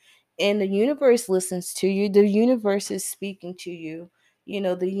you. And the universe listens to you. The universe is speaking to you.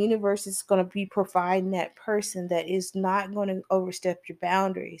 The universe is going to be providing that person that is not going to overstep your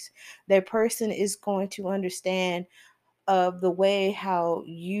boundaries. That person is going to understand of the way how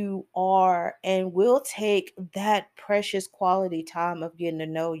you are, and will take that precious quality time of getting to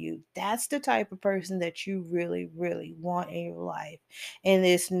know you. That's the type of person that you really, really want in your life. And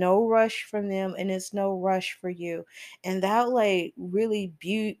there's no rush from them, and it's no rush for you. And that like really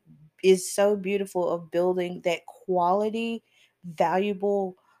is so beautiful of building that quality,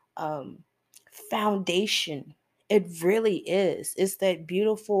 valuable foundation. It really is. It's that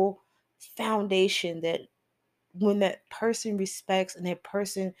beautiful foundation that when that person respects and that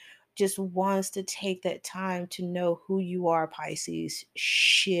person just wants to take that time to know who you are, Pisces.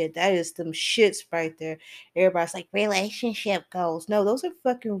 Shit, that is them shits right there. Everybody's like relationship goals. No, those are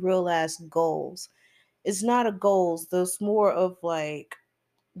fucking real ass goals. It's not a goals. Those more of like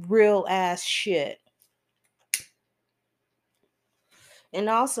real ass shit. And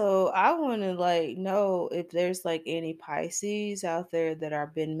also, I want to like know if there's like any Pisces out there that are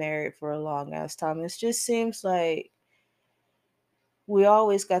been married for a long ass time. It just seems like we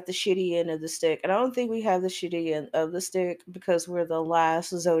always got the shitty end of the stick. And I don't think we have the shitty end of the stick because we're the last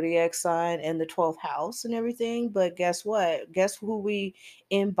zodiac sign in the 12th house and everything. But guess what? Guess who we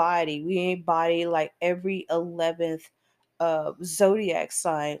embody? We embody like every 11th zodiac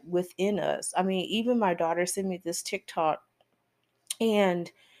sign within us. I mean, even my daughter sent me this TikTok,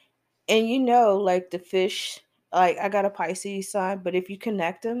 and like the fish, like I got a Pisces sign, but if you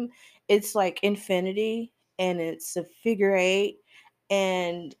connect them, it's like infinity and it's a figure eight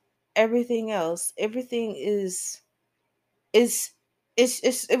and everything else. Everything is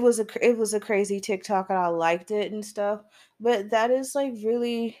it was a crazy TikTok and I liked it and stuff. But that is like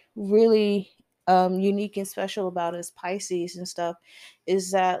really, really unique and special about us Pisces and stuff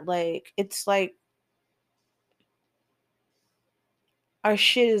is that like it's like our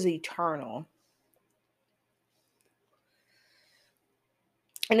shit is eternal.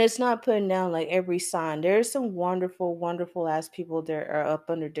 And it's not putting down like every sign. There's some wonderful, wonderful ass people that are up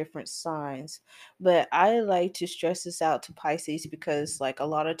under different signs. But I like to stress this out to Pisces because like a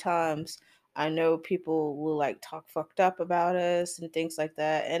lot of times I know people will like talk fucked up about us and things like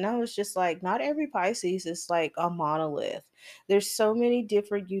that. And I was just like, not every Pisces is like a monolith. There's so many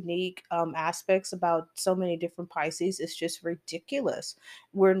different unique aspects about so many different Pisces. It's just ridiculous.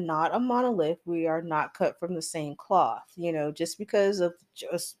 We're not a monolith. We are not cut from the same cloth. Just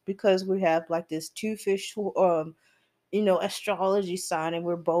because we have like this two fish astrology sign, and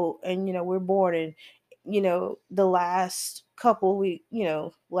we're both, and we're born in the last couple week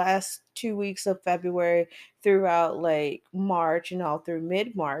last 2 weeks of February throughout like March and all through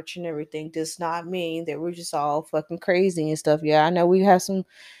mid-March and everything does not mean that we're just all fucking crazy and stuff. Yeah, I know we have some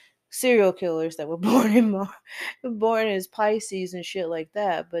serial killers that were born as Pisces and shit like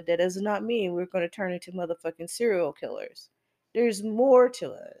that, but that does not mean we're going to turn into motherfucking serial killers. There's more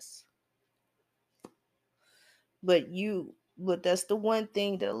to us. But that's the one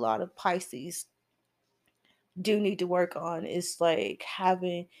thing that a lot of Pisces do need to work on is like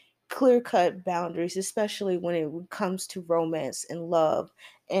having clear cut boundaries, especially when it comes to romance and love.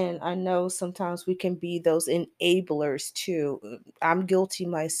 And I know sometimes we can be those enablers too. I'm guilty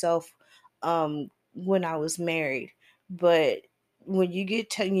myself when I was married. But when you get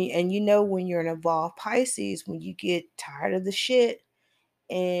to, and when you're an evolved Pisces, when you get tired of the shit,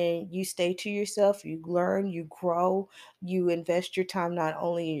 and you stay to yourself, you learn, you grow, you invest your time not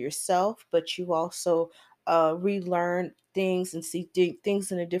only in yourself, but you also relearn things and see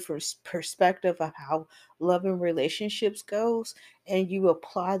things in a different perspective of how love and relationships goes, and you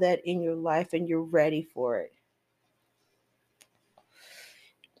apply that in your life and you're ready for it.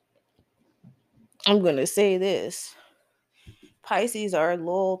 I'm going to say this. Pisces are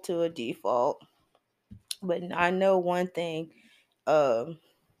loyal to a default, but I know one thing. Um,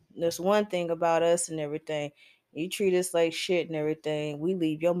 There's one thing about us and everything. You treat us like shit and everything. We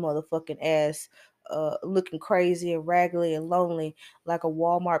leave your motherfucking ass looking crazy and raggedy and lonely like a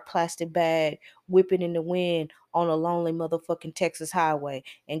Walmart plastic bag whipping in the wind on a lonely motherfucking Texas highway.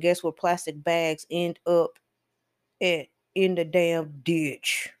 And guess where plastic bags end up at? In the damn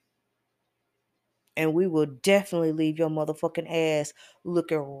ditch. And we will definitely leave your motherfucking ass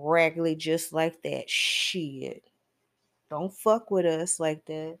looking raggedy just like that. Shit. Don't fuck with us like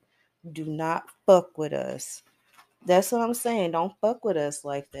that. Do not fuck with us. That's what I'm saying. Don't fuck with us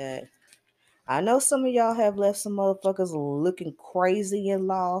like that. I know some of y'all have left some motherfuckers looking crazy and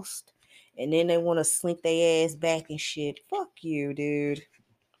lost, and then they want to slink their ass back and shit. Fuck you, dude.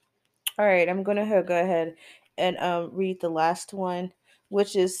 All right, I'm gonna go ahead and read the last one,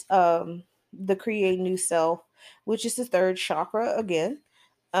 which is the create new self, which is the third chakra again.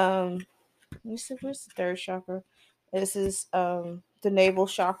 Um, let me see, where's the third chakra? This is the navel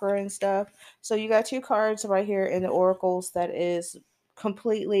chakra and stuff. So you got two cards right here in the oracles that is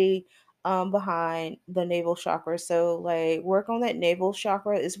completely behind the navel chakra. So like work on that navel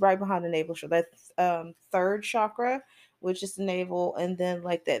chakra. It's right behind the navel chakra. That third chakra, which is the navel, and then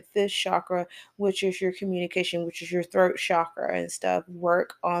like that fifth chakra, which is your communication, which is your throat chakra and stuff.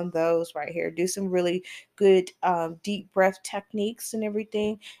 Work on those right here. Do some really good deep breath techniques and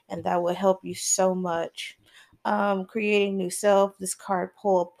everything, and that will help you so much. creating new self. This card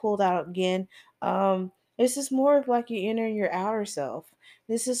pulled out again. This is more of like you entering your outer self.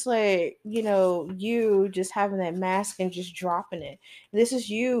 This is like, you just having that mask and just dropping it. This is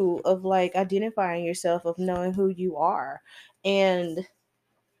you of like identifying yourself, of knowing who you are. And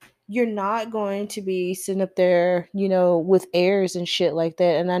you're not going to be sitting up there, with airs and shit like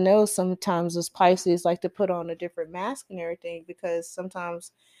that. And I know sometimes as Pisces like to put on a different mask and everything, because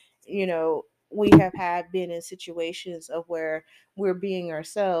sometimes, we have had been in situations of where we're being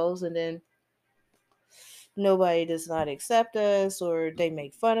ourselves, and then nobody does not accept us, or they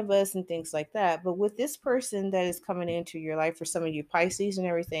make fun of us and things like that. But with this person that is coming into your life, for some of you Pisces and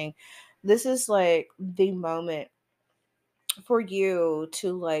everything, this is like the moment for you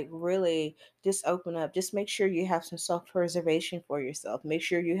to like really just open up. Just make sure you have some self-preservation for yourself. Make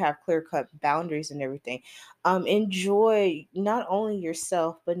sure you have clear-cut boundaries and everything. Enjoy not only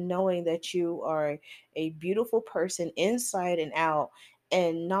yourself, but knowing that you are a beautiful person inside and out.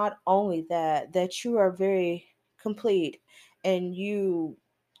 And not only that, that you are very complete, and you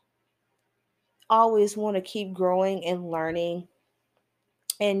always want to keep growing and learning,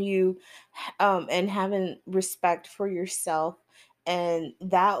 and you and having respect for yourself. And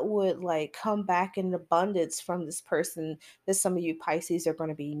that would like come back in abundance from this person that some of you Pisces are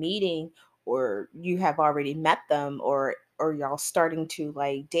going to be meeting, or you have already met them, or y'all starting to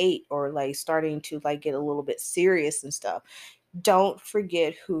like date, or like starting to like get a little bit serious and stuff. Don't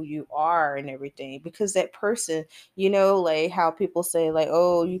forget who you are and everything, because that person, like how people say like,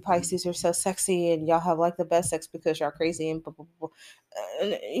 oh, you Pisces are so sexy and y'all have like the best sex because y'all crazy and blah, blah, blah,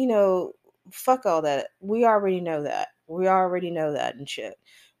 blah. Fuck all that. We already know that and shit.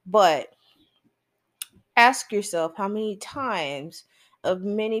 But ask yourself how many times of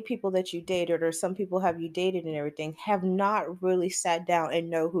many people that you dated, or some people have you dated and everything, have not really sat down and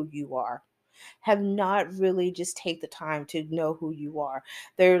know who you are, have not really just take the time to know who you are.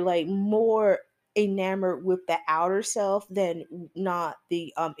 They're like more enamored with the outer self than not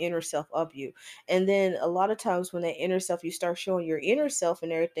the inner self of you. And then a lot of times when that inner self, you start showing your inner self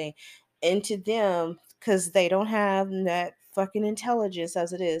and everything into them, because they don't have that fucking intelligence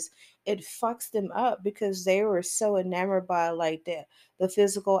as it is, it fucks them up, because they were so enamored by like the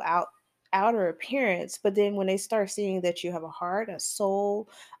physical outer appearance. But then when they start seeing that you have a heart, a soul,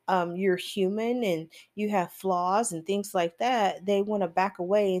 you're human, and you have flaws and things like that, they want to back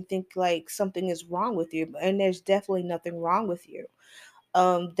away and think like something is wrong with you. And there's definitely nothing wrong with you.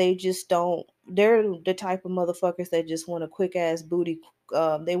 They just don't, they're the type of motherfuckers that just want a quick ass booty.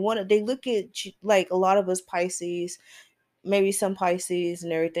 They look at like a lot of us Pisces, maybe some Pisces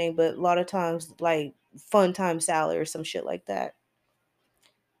and everything, but a lot of times like fun time salad or some shit like that.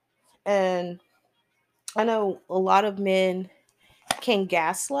 And I know a lot of men can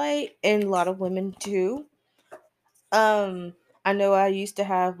gaslight, and a lot of women do. Um, I know I used to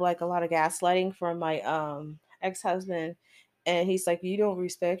have like a lot of gaslighting from my ex-husband, and he's like, "You don't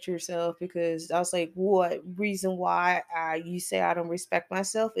respect yourself," because I was like, "What reason why you say I don't respect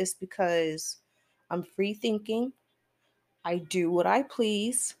myself is because I'm free thinking. I do what I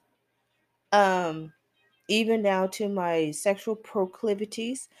please. Um, even down to my sexual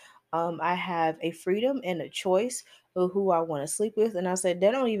proclivities. I have a freedom and a choice of who I want to sleep with." And I said,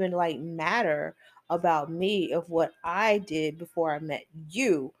 they don't even like matter about me of what I did before I met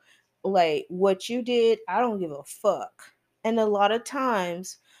you. Like what you did, I don't give a fuck. And a lot of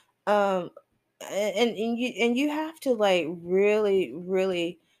times, um, and you have to like really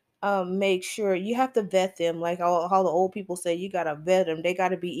really make sure you have to vet them, like how the old people say, you gotta vet them. They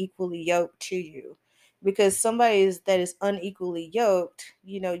gotta be equally yoked to you, because that is unequally yoked,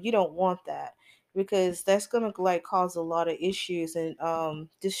 you don't want that, because that's gonna like cause a lot of issues and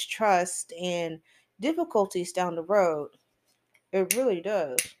distrust and difficulties down the road. It really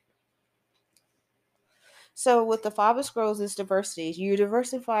does. So with the Five of Scrolls is diversity. You're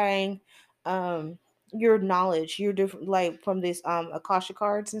diversifying your knowledge. You're like from this Akasha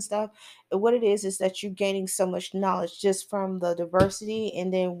cards and stuff. And what it is that you're gaining so much knowledge just from the diversity,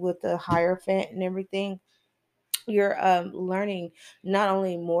 and then with the Hierophant and everything, you're learning not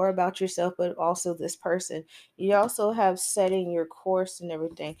only more about yourself but also this person. You also have setting your course and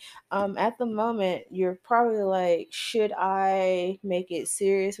everything. At the moment you're probably like, should I make it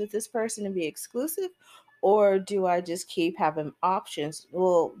serious with this person and be exclusive, or do I just keep having options?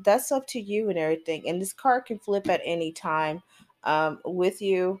 Well, that's up to you and everything, and this card can flip at any time with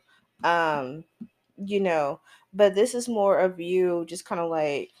you. um you know but this is more of you just kind of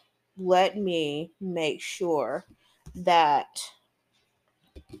like, let me make sure that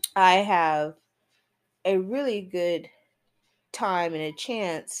I have a really good time and a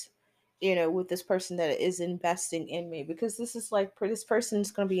chance with this person that is investing in me, because this is like this person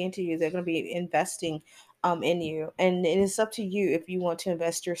is going to be into you. They're going to be investing in you, and it's up to you if you want to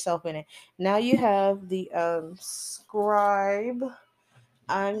invest yourself in it. Now you have the scribe.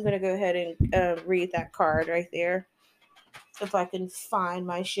 I'm going to go ahead and read that card right there if I can find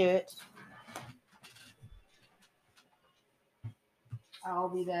my shit. I'll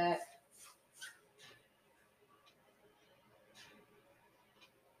be back.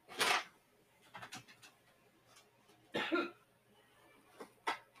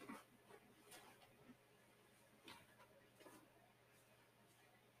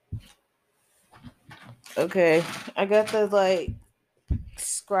 Okay, I got the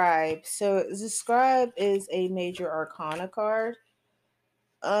scribe. So the scribe is a major arcana card.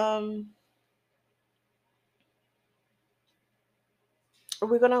 Um,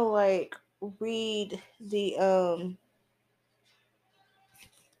 we're gonna read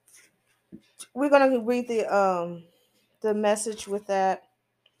the message with that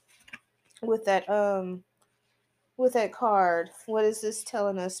with that card. What is this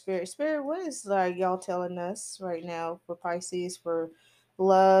telling us, Spirit? What is y'all telling us right now for Pisces, for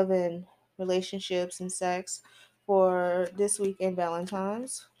love and relationships and sex for this week in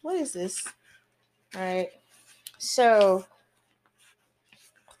Valentine's? What is this? All right. So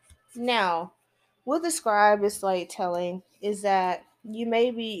now, what the scribe is telling is that you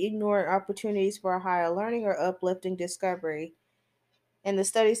may be ignoring opportunities for a higher learning or uplifting discovery, and the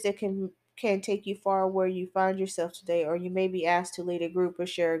studies that can take you far where you find yourself today, or you may be asked to lead a group or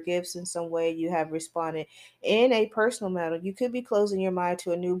share gifts in some way you have responded in a personal manner. You could be closing your mind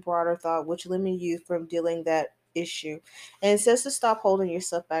to a new broader thought which limits you from dealing that issue, and it says to stop holding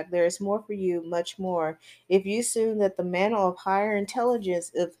yourself back. There is more for you, much more. If you assume that the mantle of higher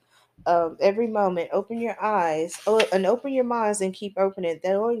intelligence of every moment, open your eyes, and open your minds and keep opening it,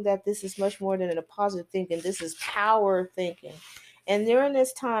 knowing that this is much more than a positive thinking. This is power thinking. And during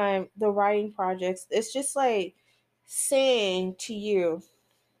this time, the writing projects, it's just like saying to you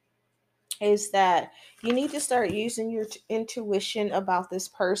is that you need to start using your intuition about this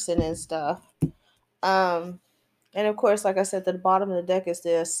person and stuff. Um, and of course, like I said, the bottom of the deck is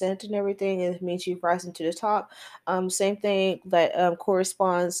the ascent and everything. It means you've risen to the top. Same thing that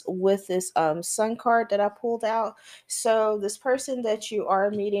corresponds with this sun card that I pulled out. So this person that you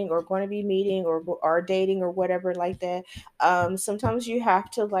are meeting or going to be meeting or are dating or whatever like that, sometimes you have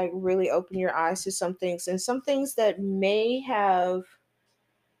to really open your eyes to some things, and some things that may have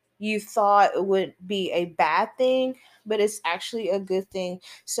you thought it would be a bad thing, but it's actually a good thing.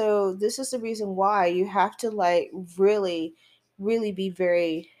 So this is the reason why you have to really, really be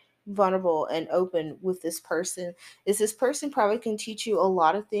very vulnerable and open with this person. Is this person probably can teach you a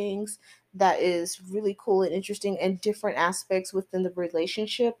lot of things that is really cool and interesting and different aspects within the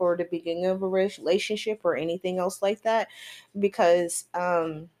relationship or the beginning of a relationship or anything else like that, because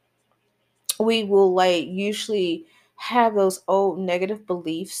we will usually have those old negative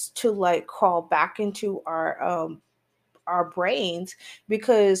beliefs to crawl back into our brains,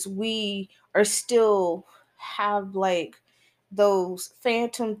 because we are still have those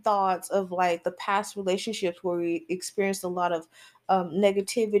phantom thoughts of the past relationships where we experienced a lot of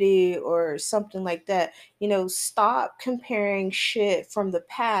negativity or something like that. Stop comparing shit from the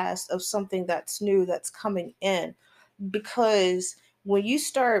past of something that's new that's coming in, because when you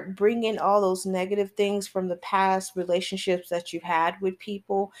start bringing all those negative things from the past relationships that you had with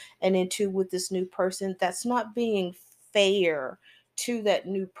people and into with this new person, that's not being fair to that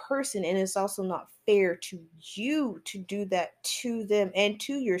new person, and it's also not fair to you to do that to them and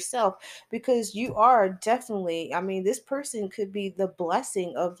to yourself, because you are definitely, I mean, this person could be the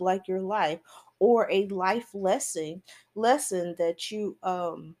blessing of your life, or a life lesson that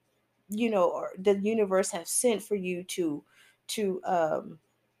or the universe have sent for you to um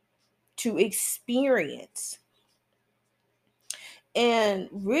to experience. And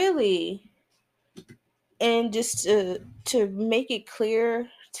really, and just to make it clear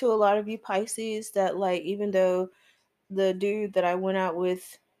to a lot of you Pisces that even though the dude that I went out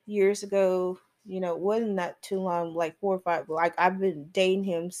with years ago, wasn't that too long, like 4 or 5, I've been dating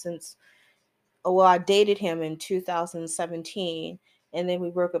him since, well, I dated him in 2017, and then we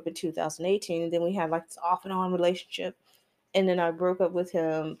broke up in 2018, and then we had this off and on relationship, and then I broke up with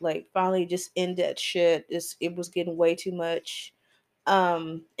him, finally just end that shit. It was getting way too much.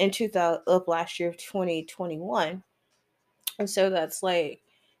 In 2000 of last year, 2021, and so that's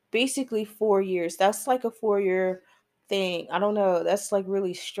basically 4 years. That's a 4 year thing. I don't know. That's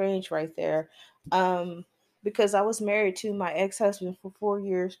really strange right there. Um, because I was married to my ex husband for 4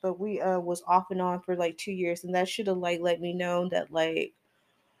 years, but we was off and on for 2 years, and that should have let me know that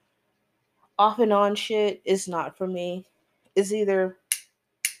Off and on shit is not for me. It's either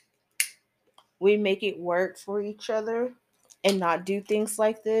we make it work for each other and not do things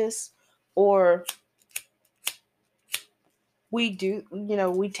like this, or we do,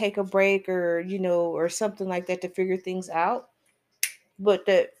 we take a break, or or something like that to figure things out. But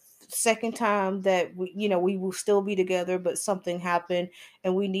the second time that we will still be together, but something happened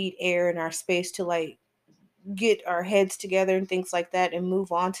and we need air in our space to like get our heads together and things like that and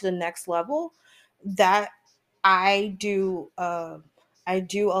move on to the next level, that I do I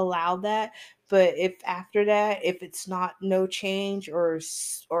do allow that. But if after that, if it's not no change, or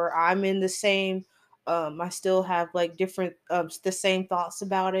I'm in the same, I still have like different the same thoughts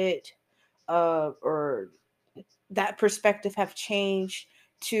about it, or that perspective have changed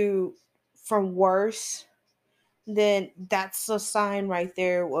to from worse, then that's a sign right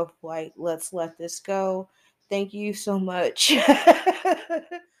there of like, let's let this go. Thank you so much.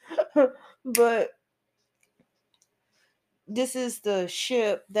 But this is the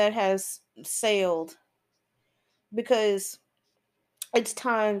ship that has sailed, because it's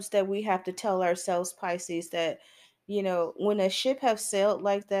times that we have to tell ourselves, Pisces, that when a ship have sailed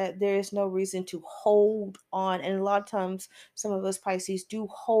like that, there is no reason to hold on. And a lot of times some of us Pisces do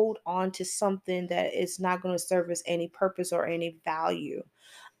hold on to something that is not going to serve us any purpose or any value.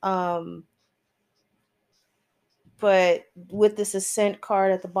 um but with this ascent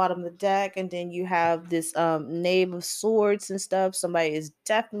card at the bottom of the deck, and then you have this knave of swords and stuff, somebody is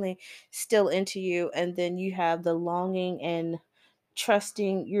definitely still into you. And then you have the longing and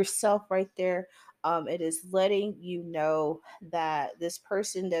trusting yourself right there. It is letting you know that this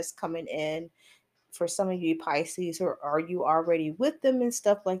person that's coming in, for some of you Pisces, or are you already with them and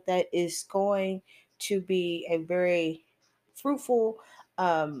stuff like that, is going to be a very fruitful,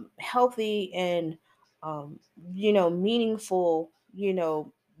 healthy, and um, meaningful,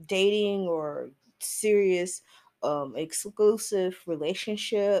 dating or serious, exclusive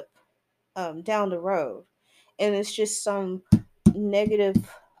relationship down the road. And it's just some negative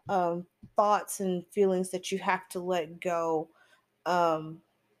um, thoughts and feelings that you have to let go, um,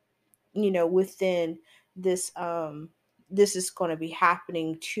 within this. This is going to be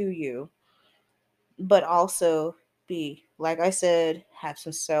happening to you, but also be, like I said, have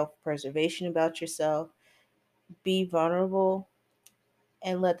some self preservation about yourself, be vulnerable,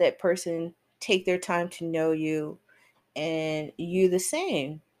 and let that person take their time to know you, and you the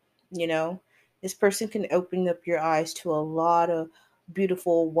same. You know, this person can open up your eyes to a lot of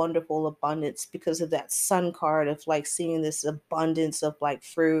beautiful, wonderful abundance, because of that sun card of like seeing this abundance of like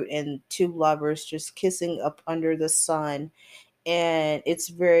fruit and two lovers just kissing up under the sun. And it's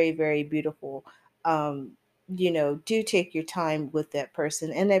very, very beautiful. um do take your time with that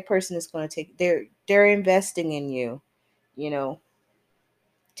person, and that person is going to take, they're investing in you. you know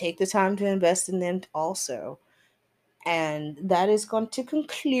take the time to invest in them also. And that is going to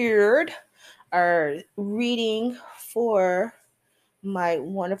conclude our reading for my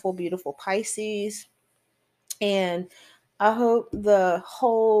wonderful, beautiful Pisces. And I hope the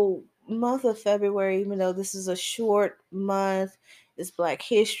whole month of February, even though this is a short month, it's Black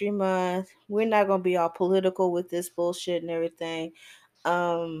History Month, we're not going to be all political with this bullshit and everything.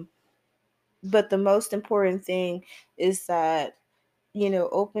 Um, but the most important thing is that,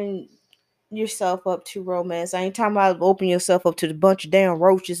 open yourself up to romance. I ain't talking about open yourself up to the bunch of damn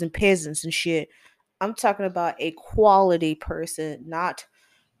roaches and peasants and shit. I'm talking about a quality person, not,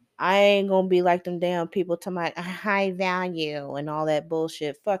 I ain't gonna be like them damn people talking about high value and all that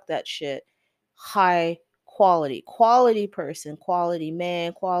bullshit. Fuck that shit. High quality. Quality person, quality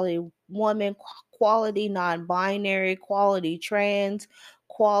man, quality woman, quality non-binary, quality trans,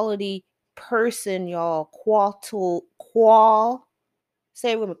 quality person, y'all.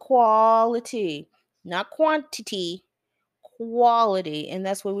 Say it with me, quality, not quantity, quality. And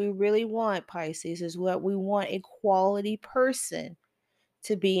that's what we really want, Pisces, is what we want, a quality person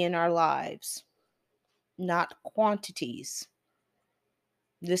to be in our lives, not quantities.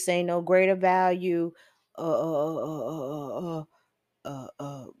 This ain't no greater value,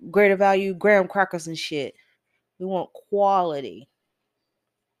 greater value graham crackers and shit. We want quality.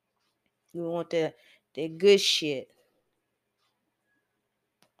 We want that good shit.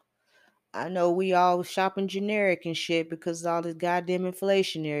 I know we all shopping generic and shit because of all this goddamn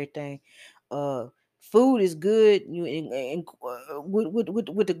inflation and everything. Uh, Food is good. With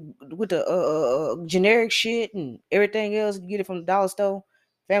the generic shit and everything else, you get it from the dollar store,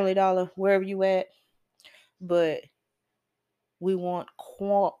 Family Dollar, wherever you at. But we want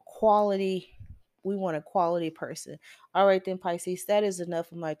quality. We want a quality person. All right, then, Pisces, that is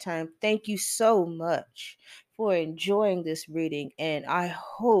enough of my time. Thank you so much for enjoying this reading. And I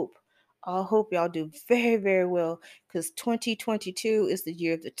hope I hope y'all do very, very well because 2022 is the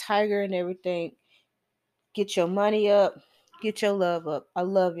year of the tiger and everything. Get your money up, get your love up. I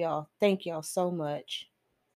love y'all. Thank y'all so much.